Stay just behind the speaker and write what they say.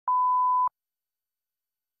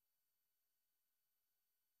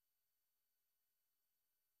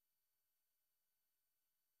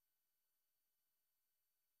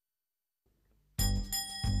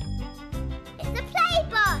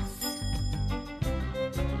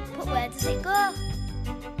does it go?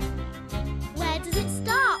 Where does it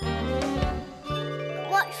stop?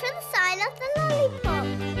 Watch for the sign of the lollipop.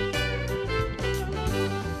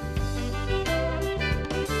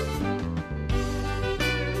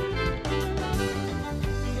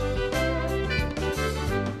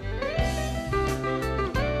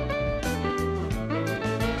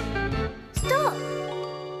 Stop!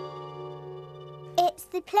 It's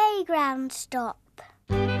the playground stop.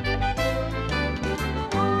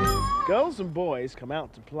 Girls and boys come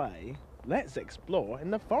out to play. Let's explore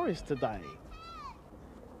in the forest today.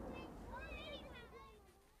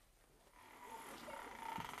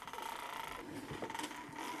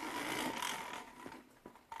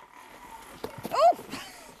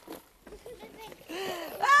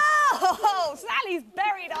 Oh, Sally's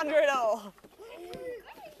buried under it all.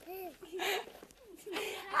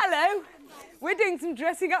 Hello. We're doing some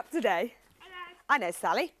dressing up today. I know,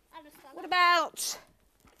 Sally. What about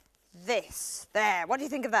this? There. What do you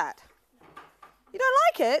think of that? You don't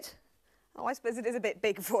like it? Oh, I suppose it is a bit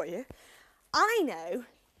big for you. I know.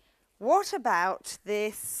 What about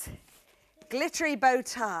this glittery bow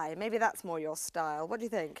tie? Maybe that's more your style. What do you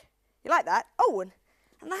think? You like that? Oh, and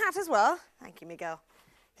the hat as well. Thank you, Miguel.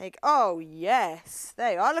 Oh, yes.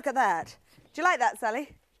 There you are. Look at that. Do you like that, Sally?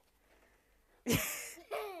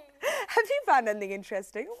 Have you found anything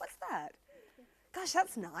interesting? Oh, what's that? Gosh,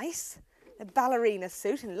 that's nice. A ballerina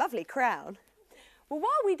suit and lovely crown. Well, while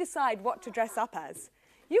we decide what to dress up as,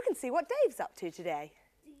 you can see what Dave's up to today.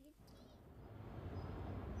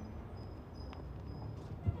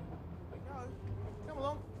 Come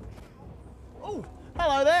along. Oh,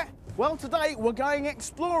 hello there. Well, today we're going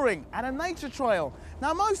exploring at a nature trail.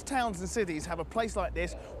 Now, most towns and cities have a place like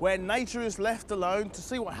this where nature is left alone to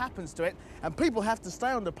see what happens to it, and people have to stay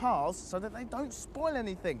on the paths so that they don't spoil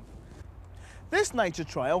anything. This nature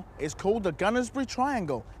trail is called the Gunnersbury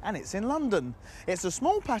Triangle, and it's in London. It's a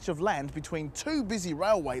small patch of land between two busy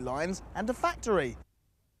railway lines and a factory.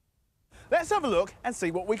 Let's have a look and see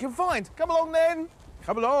what we can find. Come along then.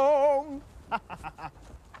 Come along.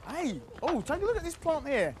 Hey, oh, take a look at this plant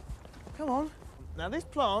here. Come on. Now, this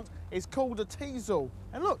plant is called a teasel.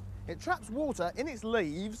 And look, it traps water in its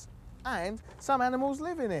leaves and some animals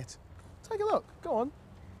live in it. Take a look. Go on.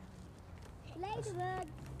 Ladybird.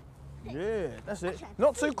 Yeah, that's it.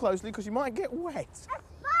 Not too closely because you might get wet. A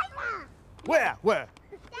spider! Where? Where?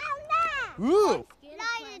 Down there! Ooh.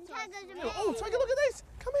 Oh, take a look at this.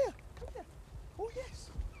 Come here. Come here. Oh,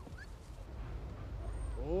 yes.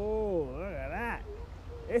 Oh, look at that.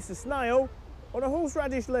 It's a snail on a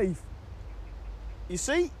horseradish leaf. You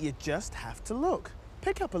see, you just have to look.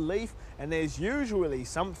 Pick up a leaf and there's usually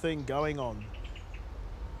something going on.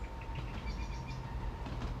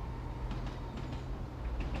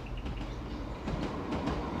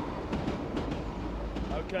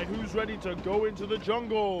 Okay, who's ready to go into the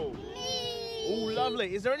jungle? Me! Oh,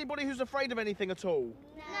 lovely. Is there anybody who's afraid of anything at all?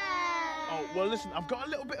 No! Oh, well, listen, I've got a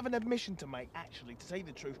little bit of an admission to make, actually, to tell you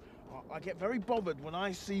the truth. I get very bothered when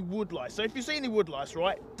I see woodlice. So if you see any woodlice,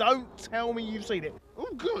 right, don't tell me you've seen it. Oh,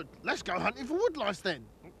 good. Let's go hunting for woodlice then.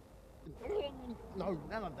 No,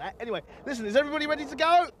 none of that. Anyway, listen, is everybody ready to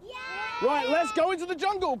go? Yeah! Right, let's go into the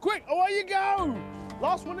jungle. Quick, away you go.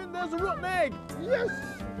 Last one in, there's a rotten egg. Yes!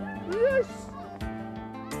 Yes!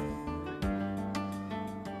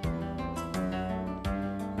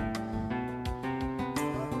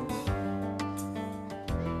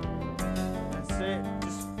 That's it.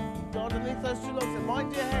 Just go underneath those two logs and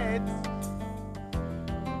mind your heads.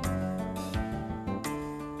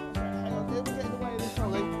 Hang on, we'll get in the way of this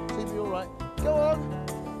trolley. See if you're all right. Go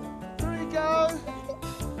on. Through you go.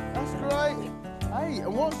 That's great. Hey,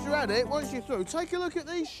 and once you're at it, once you're through, take a look at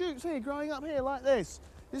these shoots here, growing up here like this.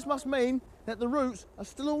 This must mean that the roots are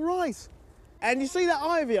still all right. And you see that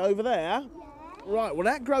ivy over there? Right, well,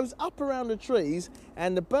 that grows up around the trees,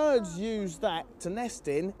 and the birds use that to nest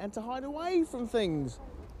in and to hide away from things.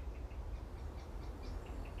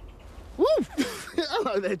 Woo!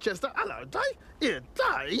 Hello there, Chester. Hello, Dave. Yeah,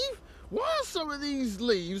 Dave, why are some of these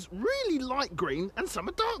leaves really light green and some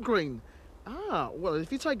are dark green? Ah, well,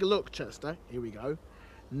 if you take a look, Chester, here we go.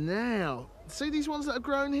 Now, see these ones that are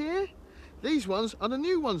grown here? These ones are the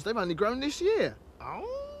new ones. They've only grown this year. Oh,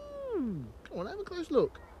 come on, have a close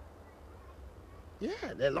look.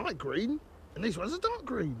 Yeah, they're light green, and these ones are dark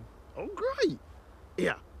green. Oh, great.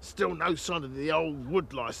 Yeah, still no sign of the old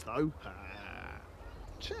woodlice, though.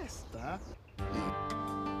 Chester?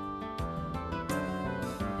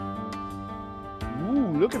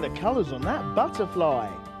 Ooh, look at the colours on that butterfly.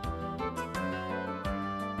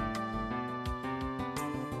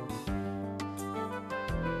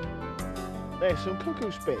 there's some cuckoo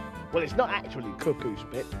spit. Well, it's not actually cuckoo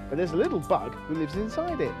spit, but there's a little bug who lives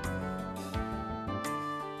inside it.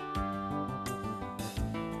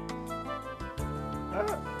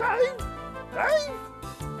 Dave! Dave!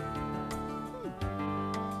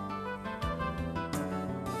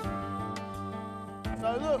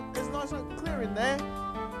 So look, there's a nice open clearing there.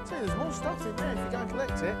 See, there's more stuff in there if you go and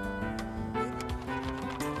collect it.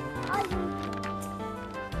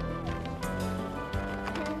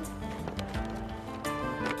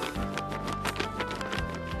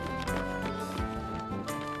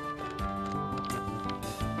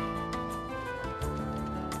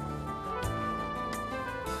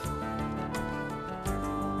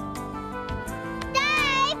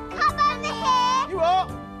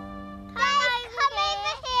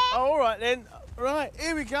 All right then. Right,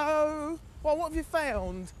 here we go. Well, what have you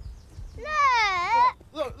found?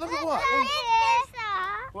 Look. Look at what? Lift this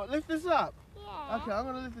up. What, lift this up? Yeah. Okay, I'm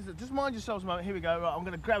going to lift this up. Just mind yourselves a moment. Here we go. Right, I'm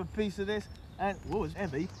going to grab a piece of this and... Whoa, it's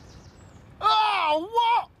heavy. Oh,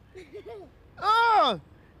 what? Oh!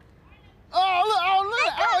 Oh, look!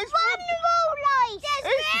 Oh, it's wood lice.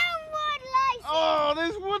 There's brown wood lice. Oh,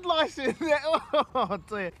 there's wood lice in there. Oh,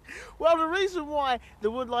 dear. Well, the reason why the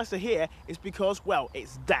wood lice are here is because, well,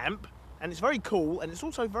 it's damp and it's very cool and it's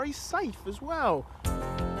also very safe as well.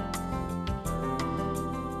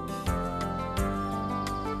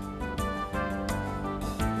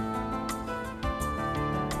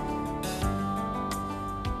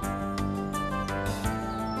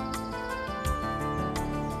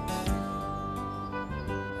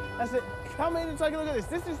 That's it. Come in and take a look at this.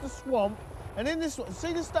 This is the swamp, and in this,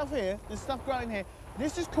 see this stuff here, this stuff growing here,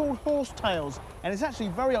 this is called horsetails, and it's actually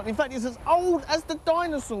very old. In fact, it's as old as the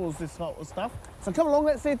dinosaurs, this sort of stuff. So come along,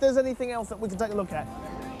 let's see if there's anything else that we can take a look at.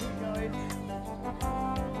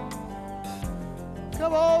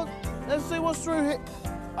 Come on, let's see what's through here.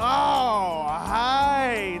 Oh,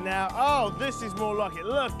 hey, now, oh, this is more like it.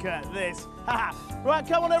 Look at this. Right,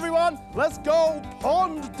 come on, everyone, let's go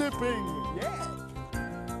pond dipping. Yeah.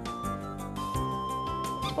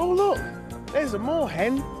 Oh, look, there's a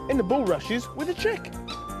moorhen in the bulrushes with a chick.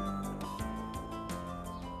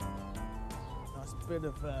 Nice bit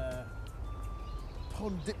of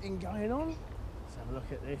pond dipping going on. Let's have a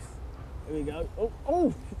look at this. Here we go. Oh,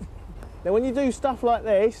 oh! Now, when you do stuff like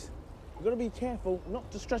this, you've got to be careful not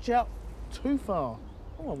to stretch out too far.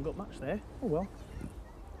 Oh, I haven't got much there. Oh, well.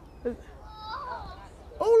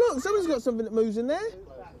 Oh, look, someone's got something that moves in there.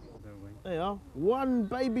 There you are. One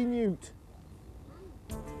baby newt.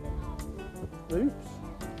 Oops.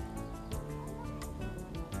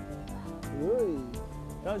 Ooh.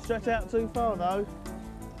 Don't stretch out too far though.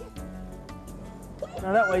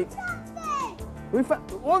 No, that way.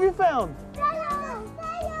 What have you found?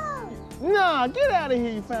 Nah, get out of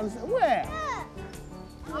here, you found something. Where?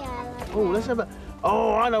 Yeah. Oh, let's have a...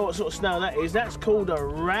 Oh, I know what sort of snail that is. That's called a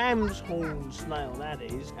ram's horn snail, that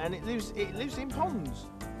is. And it lives in ponds.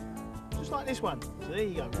 Just like this one. So there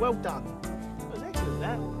you go. Well done. That was excellent,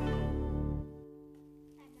 that.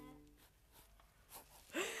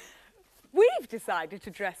 We've decided to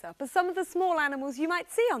dress up as some of the small animals you might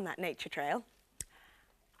see on that nature trail.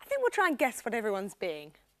 I think we'll try and guess what everyone's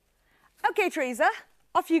being. OK, Teresa,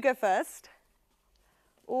 off you go first.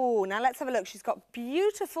 Oh, now let's have a look. She's got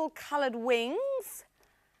beautiful coloured wings.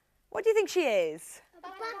 What do you think she is? A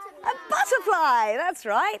butterfly. A butterfly, that's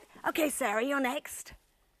right. OK, Sarah, you're next.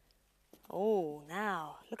 Oh,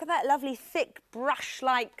 now, look at that lovely thick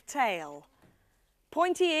brush-like tail.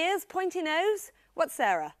 Pointy ears, pointy nose. What's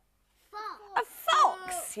Sarah? Fox. A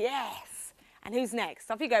fox, yes. And who's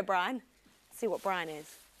next? Off you go, Brian. See what Brian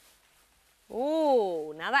is.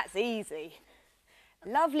 Oh, now that's easy.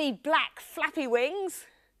 Lovely black flappy wings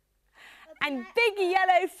and big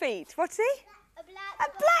yellow feet. What's he? A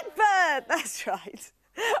blackbird, that's right.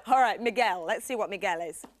 All right, Miguel, let's see what Miguel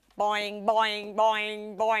is. Boing, boing,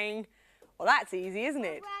 boing, boing. Well, that's easy, isn't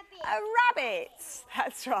it? A rabbit,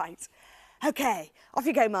 that's right. OK, off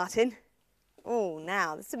you go, Martin. Oh,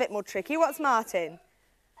 now, this is a bit more tricky. What's Martin?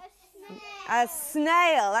 A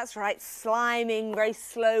snail, that's right, sliming very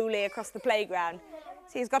slowly across the playground.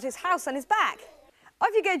 See, he's got his house on his back. Off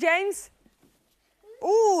you go, James.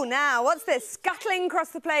 Oh, now, what's this? Scuttling across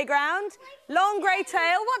the playground. Long grey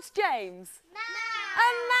tail. What's James? Mouse.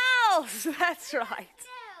 A mouse, that's right.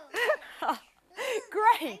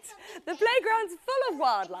 Great. The playground's full of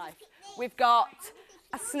wildlife. We've got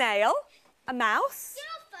a snail, a mouse,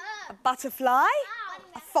 a butterfly,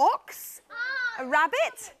 a fox, a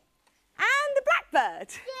rabbit, and a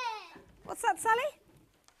blackbird. What's that, Sally?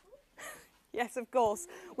 Yes, of course.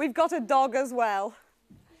 We've got a dog as well.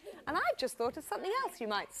 And I've just thought of something else you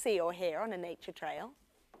might see or hear on a nature trail.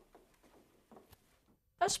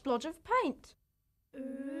 A splodge of paint.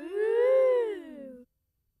 Ooh!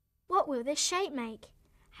 What will this shape make?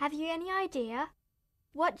 Have you any idea?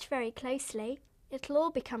 Watch very closely. It'll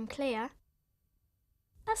all become clear.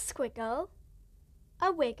 A squiggle,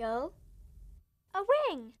 a wiggle, a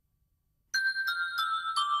wing.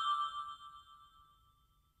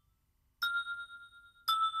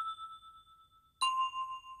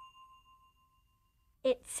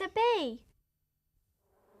 It's a bee.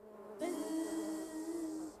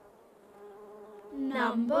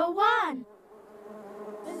 Number 1.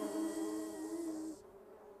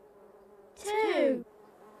 2.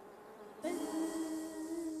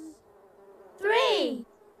 3.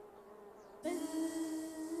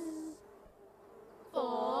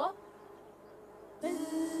 4.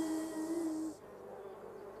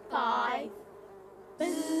 5.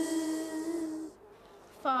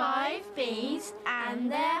 5 bees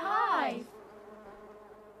and their hive.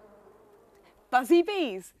 Buzzy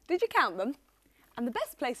bees. Did you count them? And the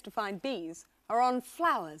best place to find bees are on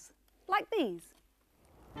flowers, like these.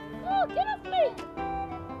 Oh, get off me!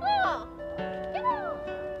 Oh, get off!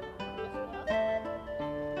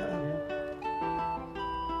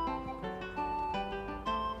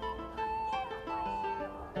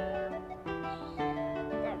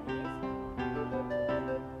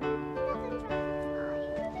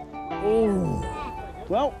 Oh,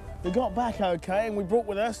 well, we got back okay and we brought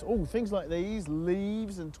with us, things like these,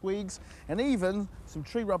 leaves and twigs, and even some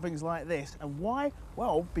tree rubbings like this. And why?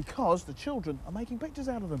 Well, because the children are making pictures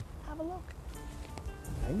out of them. Have a look.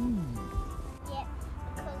 Hey. Yeah,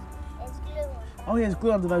 because there's glue on. Oh, yeah, there's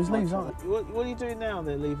glue under those leaves, aren't there? What are you doing now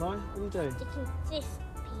there, Levi? What are you doing? Sticking this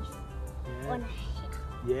piece on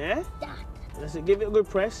here. Yeah? That. Let's give it a good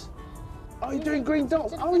press. Oh, you're doing green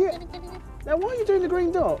dots. Oh, yeah. Now, why are you doing the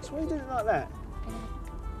green dots? Why are you doing it like that?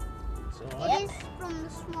 It's all right. It is from the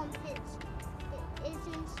swamp. It is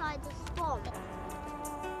inside the swamp.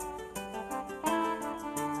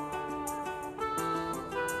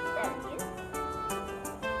 There it is.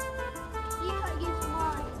 You can't use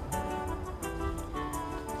mine.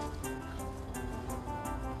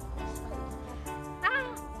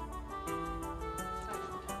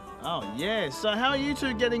 Oh, yeah. So how are you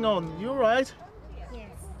two getting on? You all right? Yes.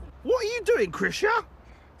 What are you doing, Krisha?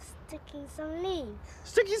 Sticking some leaves.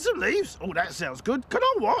 Sticking some leaves? Oh, that sounds good. Can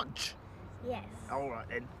I watch? Yes. All right,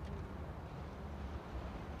 then.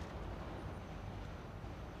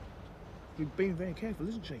 She's being very careful,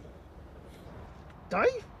 isn't she?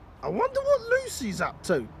 Dave, I wonder what Lucy's up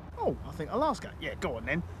to. Oh, I think I'll ask her. Yeah, go on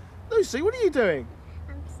then. Lucy, what are you doing?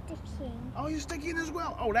 I'm sticking. Oh, you're sticking as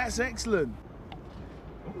well? Oh, that's excellent.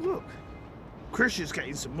 Oh, look. Krisha's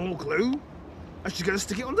getting some more glue. And she's going to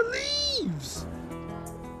stick it on the leaves.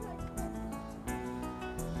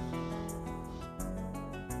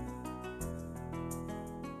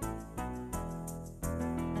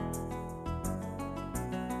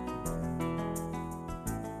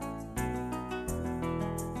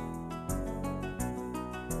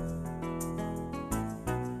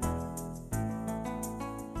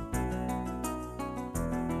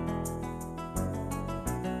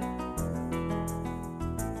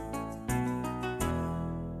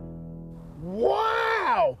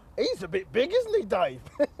 Wow! He's a bit big, isn't he, Dave?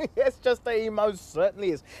 Yes, just he most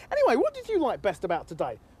certainly is. Anyway, what did you like best about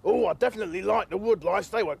today? Oh, I definitely liked the wood lice.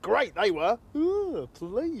 They were great, they were. Oh,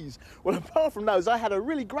 please. Well, apart from those, I had a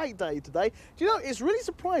really great day today. Do you know, it's really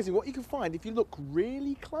surprising what you can find if you look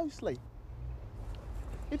really closely.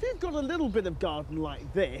 If you've got a little bit of garden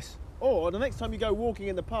like this, or the next time you go walking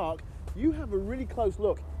in the park, you have a really close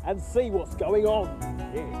look and see what's going on.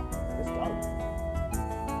 Yeah, let's go.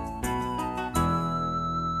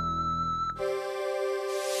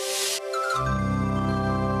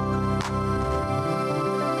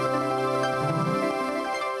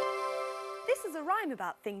 This is a rhyme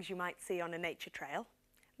about things you might see on a nature trail,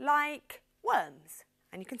 like worms.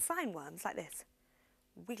 And you can sign worms like this.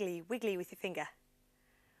 Wiggly, wiggly with your finger.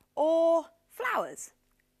 Or flowers.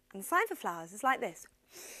 And the sign for flowers is like this.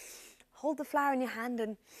 Hold the flower in your hand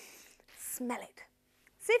and smell it.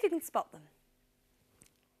 See if you can spot them.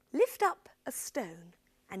 Lift up a stone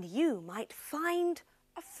and you might find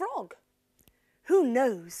a frog. Who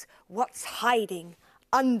knows what's hiding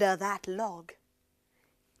under that log?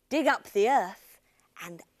 Dig up the earth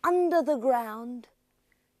and under the ground,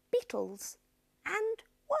 beetles and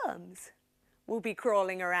worms will be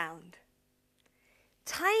crawling around.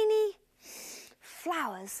 Tiny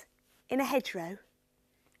flowers in a hedgerow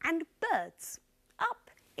and birds up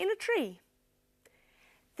in a tree.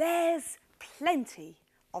 There's plenty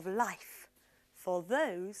of life for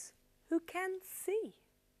those who can see.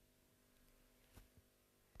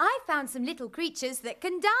 I found some little creatures that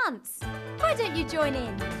can dance. Why don't you join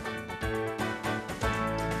in?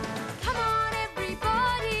 Come on,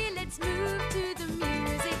 everybody, let's move to the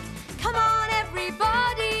music. Come on,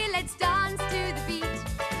 everybody, let's dance to the beat.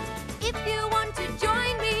 If you want to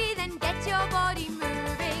join me, then get your body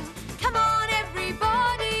moving. Come on,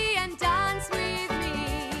 everybody, and dance with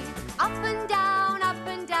me. Up and down,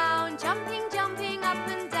 jumping, jumping, up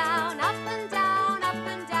and down, up and down, up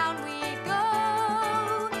and down we go.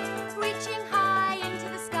 Reaching high into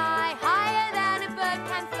the sky, higher than a bird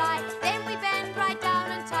can fly. Then we bend right down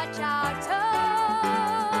and touch our toes.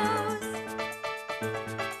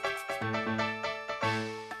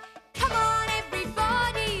 Come on,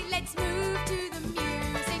 everybody, let's move to the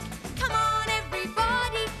music. Come on,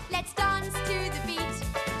 everybody, let's dance to the beat.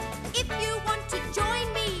 If you want to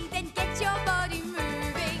join me, then get your body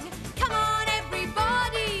moving. Come on,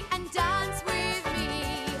 everybody, and dance with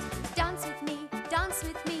me. Dance with me, dance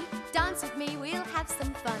with me, dance with me, we'll have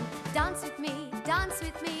some fun. Dance with me, dance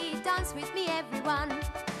with me, dance with me, everyone.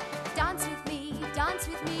 Dance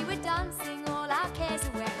with me, we're dancing all our cares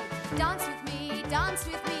away. Dance with me, dance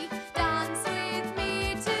with me, dance with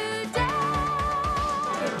me today.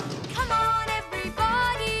 Come on,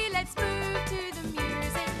 everybody, let's move to the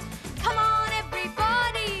music. Come on,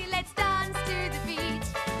 everybody, let's dance to the beat.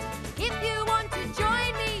 If you want to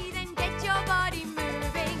join me, then get your body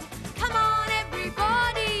moving. Come on,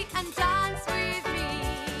 everybody, and dance with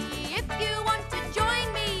me. If you want to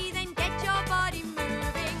join me, then get your body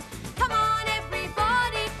moving. Come on,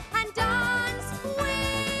 everybody, and dance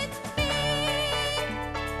with me.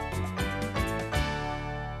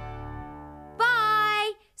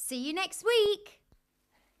 Bye! See you next week.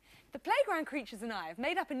 The playground creatures and I have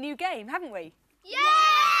made up a new game, haven't we? Yay!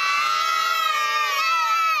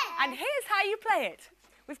 And here's how you play it.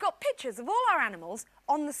 We've got pictures of all our animals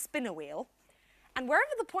on the spinner wheel, and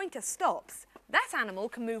wherever the pointer stops, that animal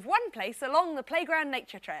can move one place along the playground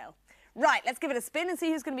nature trail. Right, let's give it a spin and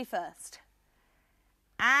see who's going to be first.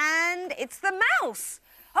 And it's the mouse.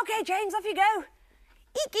 OK, James, off you go.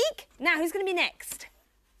 Eek, eek. Now, who's going to be next?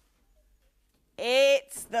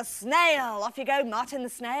 It's the snail. Off you go, Martin the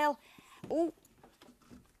snail. Ooh.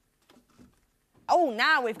 Oh,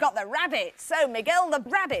 now we've got the rabbit. So Miguel the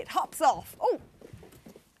rabbit hops off. Oh.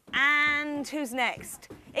 And who's next?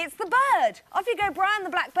 It's the bird. Off you go, Brian the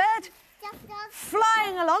blackbird.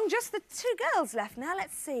 Flying along, just the two girls left now.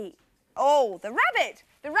 Let's see. Oh, the rabbit.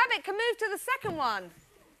 The rabbit can move to the second one.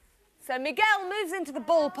 So Miguel moves into the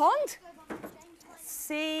ball pond. Let's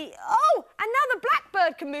see. Oh, and now the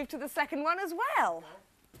blackbird can move to the second one as well.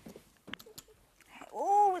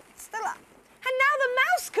 Oh, it's still up. And now the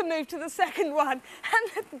mouse can move to the second one.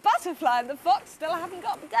 And the butterfly and the fox still haven't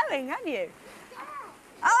got going, have you?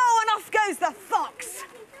 Oh, and off goes the fox,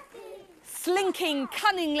 slinking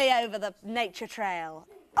cunningly over the nature trail.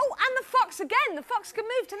 Oh, and the fox again. The fox can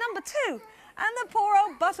move to number 2. And the poor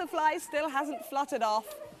old butterfly still hasn't fluttered off.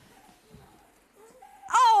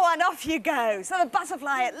 Oh, and off you go. So the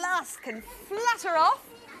butterfly at last can flutter off.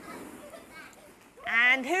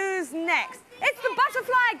 And who's next? It's the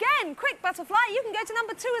butterfly again. Quick, butterfly, you can go to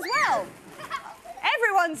number 2 as well.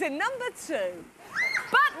 Everyone's in number 2.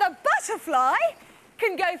 But the butterfly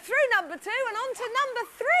can go through number 2 and on to number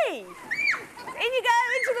 3. In you go,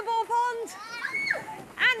 into the ball pond.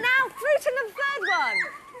 And now through to the 3rd one.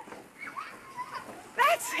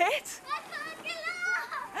 That's it.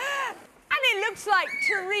 And it looks like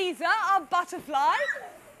Teresa, our butterfly,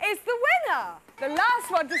 is the winner. The last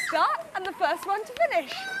one to start and the first one to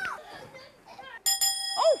finish.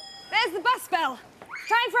 Oh, there's the bus bell.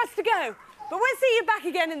 Time for us to go. But we'll see you back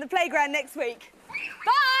again in the playground next week.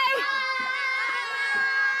 Bye!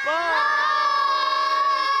 Bye!